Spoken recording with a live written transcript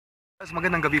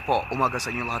Magandang gabi po, umaga sa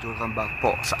inyo lahat. Welcome back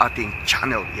po sa ating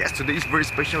channel. Yes, today is very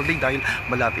special day dahil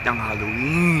malapit ang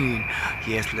Halloween.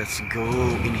 Yes, let's go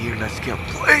in here, let's get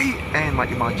play. And my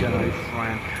imaginary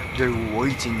friend, they're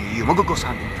waiting you. Mag-ghost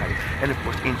hunting tayo. And of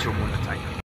course, intro muna tayo.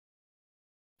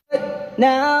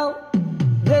 Now,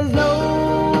 there's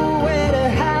nowhere to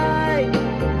hide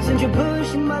since you're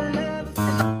pushing my love.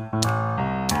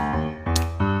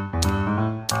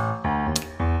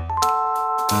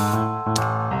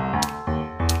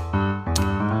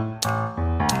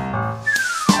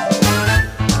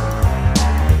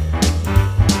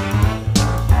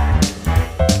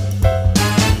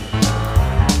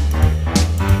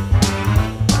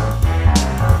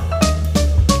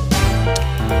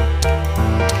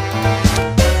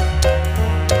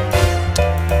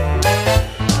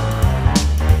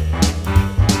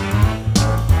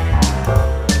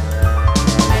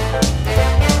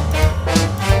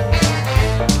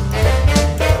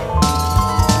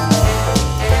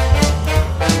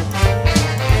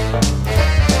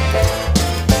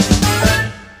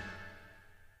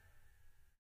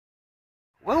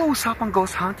 Usapang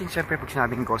ghost hunting, syempre pag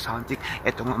sinabing ghost hunting,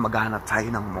 eto nga maghanap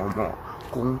tayo ng momo.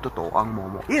 Kung totoo ang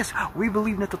momo. Yes, we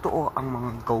believe na totoo ang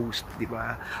mga ghost, di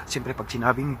ba? Siyempre pag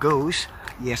sinabing ghost,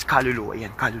 yes, kaluluwa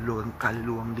yan,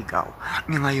 kaluluwang ligaw.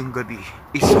 Ngayong gabi,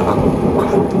 isa ang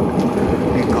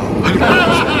ligaw.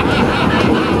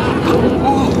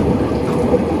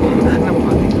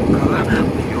 Napatig ka,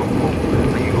 ayoko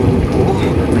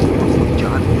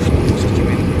dyan, gusto ko sa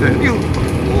cementerio.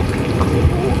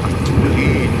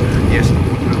 Yes,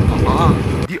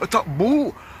 di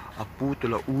atakbo. Apo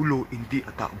tula ulo, hindi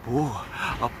atakbo.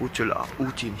 Apo tula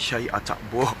utin, siya'y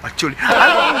atakbo. Actually,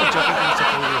 joking lang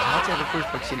sa lahat. And of course,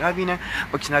 pag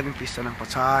sinabing pista ng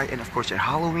patay, and of course,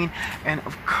 Halloween, and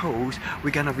of course,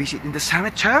 we're gonna visit in the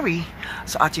cemetery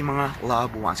sa ating mga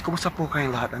loved ones. Kumusta po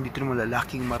kayong lahat? Andito naman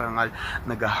lalaking marangal,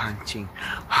 nag-hunting.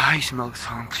 I smell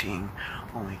something.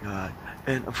 Oh my God.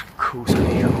 And of course,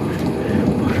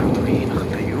 parang may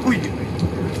nakatayo. Uy!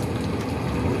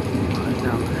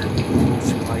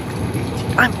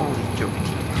 I'm only joking.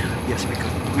 Yes,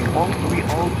 because we all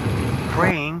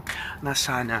praying na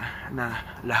sana na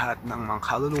lahat ng mga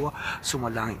kaluluwa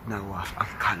sumalangit nawa ang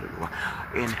kaluluwa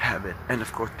in heaven, and of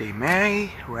course they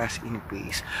may rest in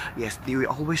peace. Yes, we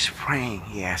always praying.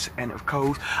 Yes, and of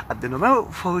course at the November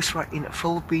 1st right in the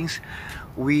Philippines,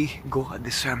 we go at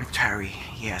the cemetery.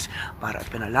 Yes, para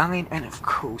panalangin, and of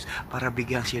course para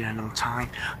bigyan sila ng time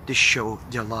to show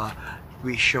the love.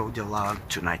 We show the love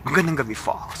tonight. Magandang gabi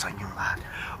po sa inyong lahat.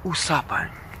 Usapang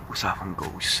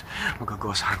ghost.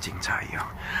 Mag-ghost hunting tayo.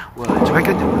 Well,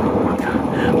 magandang umaga.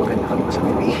 Magandang sa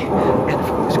gabi. And of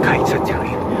course, kahit sa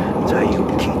tiyarin, tayo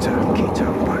kita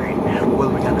pa rin.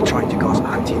 Well, we're gonna try to ghost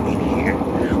hunting in here.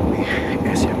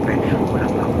 Siyempre, wala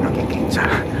pa akong nakikita.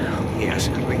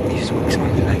 Yes, wait, this one is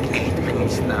only like 8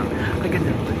 minutes lang.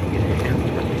 Magandang paligid. And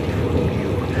beautiful view.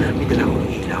 May dalawang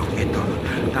ilaw. Ito,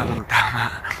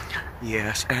 tamang-tama.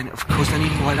 Yes, and of course,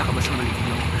 naniniwala ka ba sa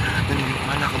maligno?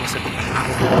 Naniniwala ka ba sa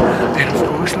pag-aaw? And of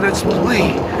course, let's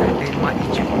play! And my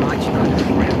imaginary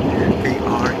friend, they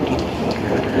are in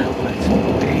here. Let's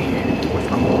play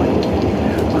with our mind.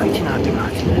 Bakit sinabi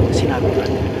natin na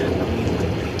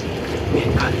may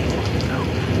kalimutan daw?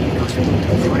 Because we need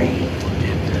to pray for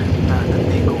them that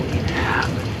they go in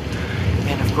heaven.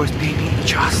 And of course, they need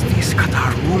justice,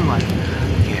 katarungan.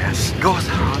 Yes, ghost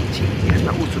hunting. Yes,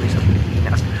 nauso rin sa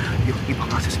Pilipinas. Yung iba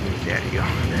nga sa cemetery.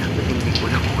 But hindi ko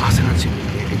lang kung asan ang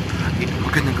cemetery. Ito,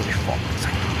 magandang gabi po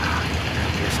sa inyong lahat.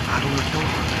 Kaya sa araw na to,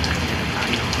 kaya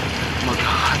tayo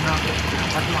maghahanap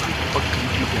at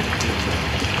makipagkaibigan kayo.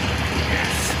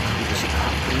 Yes, dito si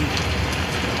Capri.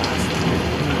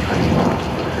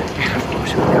 And of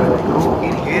course, we gotta go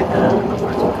in here.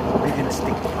 We're gonna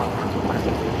stick to our plan.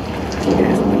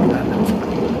 Yes,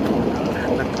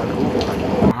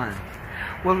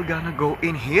 well, we're gonna go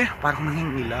in here. Parang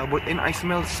nangingilabot. And I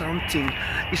smell something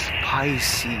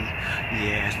spicy.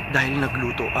 Yes, dahil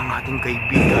nagluto ang ating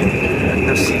kaibigan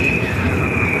na si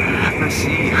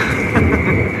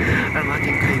ang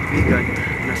ating kaibigan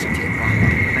na si Tikbala.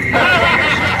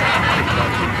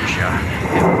 Nagluto siya.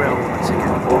 And well, once again,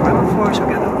 of course,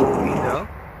 we're gonna go in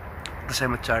the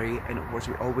cemetery, and of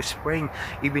course we're always praying,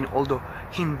 even although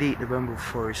hindi November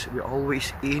 1st, we're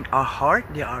always in our heart,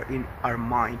 they are in our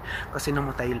mind, kasi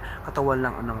katawan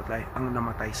lang ang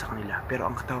namatay sa kanila, pero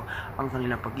ang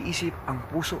kanilang pag-iisip, ang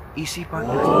puso, isipan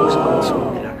nila,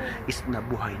 puso nila is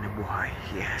nabuhay.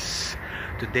 Yes,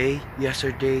 today,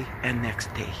 yesterday, and next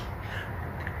day,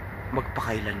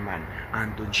 magpakailanman,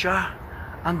 andun siya,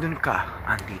 andun ka,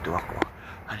 andito ako.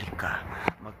 halika,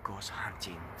 mag-ghost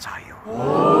hunting tayo.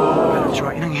 We're gonna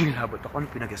try, nanghihilabot ako, ano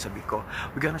pinagsasabi ko?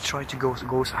 We're gonna try to go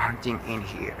ghost hunting in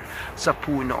here. Sa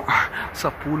puno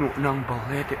ng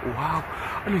balete. Wow,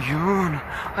 ano yun?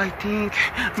 I think,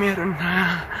 meron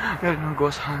ng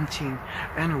ghost hunting.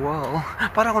 And well,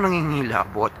 para ako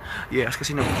nanghihilabot. Yes,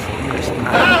 kasi nag-formulist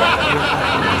na.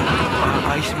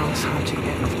 I smell something,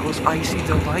 and of course, I see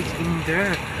the light in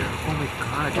there. Oh my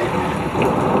God.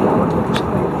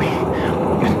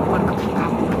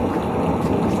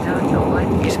 The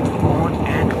light is on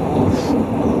and off.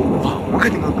 Wow,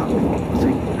 magandang gabi sa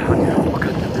inyo lahat.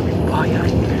 Magandang gabi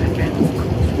bayan. And of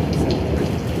course,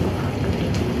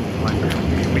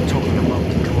 we're talking about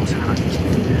the ghost hunting.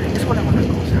 Yes, wala ko na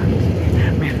ghost hunting.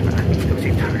 Meron na dito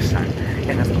si Tarzan.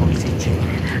 And of course, si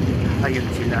Jane. Ayun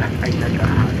sila ay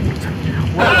naghahanap.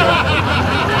 Wow!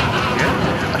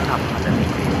 At napakalamig.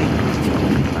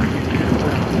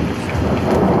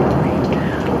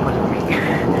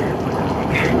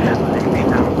 Malamig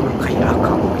na ako ng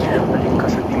kayakap. Balik ka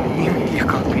sa dilim,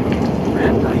 yakapin mo.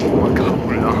 Tayo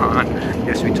magkakulahan.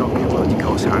 Yes, we're talking about the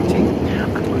ghost hunting.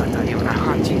 At wala tayo na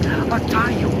hunting. At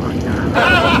tayo na.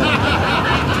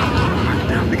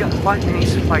 We got 5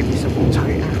 minutes of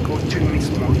tayo. And of course, 2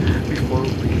 minutes more before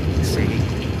we say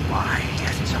bye.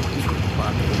 Yes, isang ikot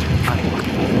pa. Ay,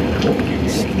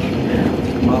 makikisi.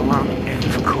 Bawang, and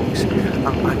of course,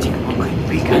 ang ating mga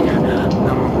kaibigan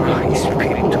na mga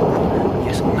espiritu.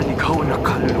 Yes, ang ligaw na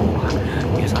kaluluwa.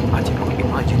 Yes, ang ating mga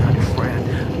imaginary friend.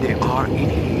 They are in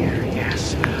here.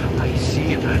 Yes, I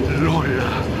see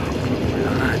Lola.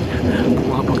 Umulan.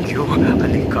 Bumabagyo.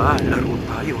 Halika, laro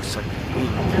tayo sa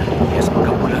dilim. Yes,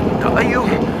 magkabulan tayo.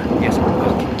 Yes, ang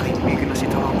aking kaibigan na si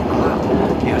Tawaka.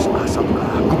 Yes, asam ka.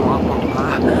 Gumapang ka.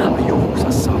 Ayoko sa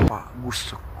sapa.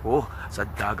 Gusto ko sa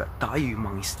dagat tayo yung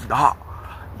mga isda.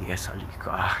 Yes,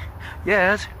 halika.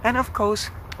 Yes, and of course,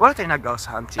 wala tayo nag-ghost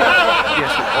hunting.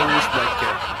 Yes,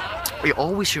 we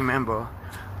always remember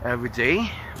every day.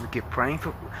 We keep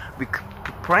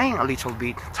praying a little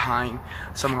bit time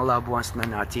sa mga loved ones na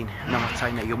natin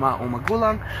namatay na yumaong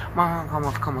magulang, mga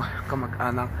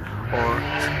kamag-anak, or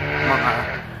mga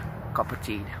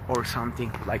kapatid, or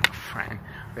something like a friend.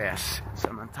 Yes,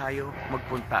 saman tayo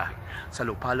magpunta sa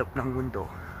lupalop ng mundo.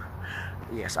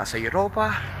 Yes, sa Europa,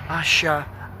 Asia,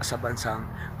 sa bansang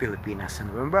Pilipinas. Sa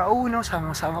November 1,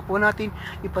 sama-sama po natin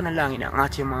ipanalangin ang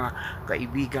ating mga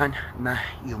kaibigan na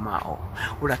yumao.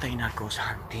 Wala tayong nag-ghost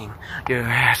hunting.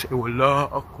 Yes,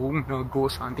 wala akong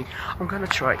nag-ghost hunting. I'm gonna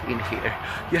try in here.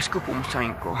 Yes,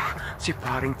 pumusahin ko si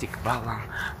paring Tikbalang.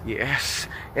 Yes,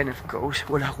 and of course,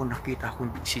 wala akong nakita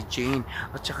kundi si Jane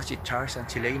at saka si Tarzan.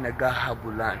 Sila yung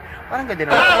naghahabulan. Parang ganda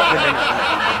na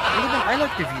I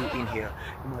like the view in here.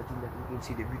 Imagine that you can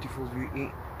see the beautiful view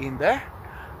in there.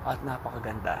 At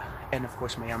napakaganda. And of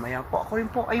course, maya-maya po ako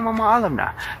rin po ay mamaalam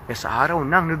na. Kaya sa araw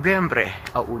ng Nobyembre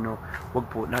 1, huwag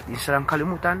po natin silang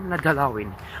kalimutan na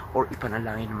dalawin or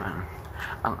ipanalangin naman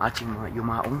ang ating mga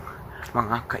yumaong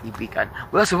mga kaibigan.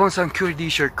 Wala sa bansang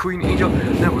Kurdish or Queen Angel,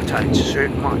 never time to share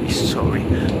my story.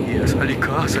 Yes,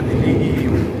 halika sa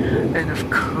dilim. And of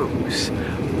course,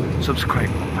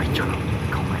 subscribe to my channel.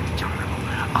 Comment channel.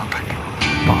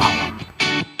 Bye.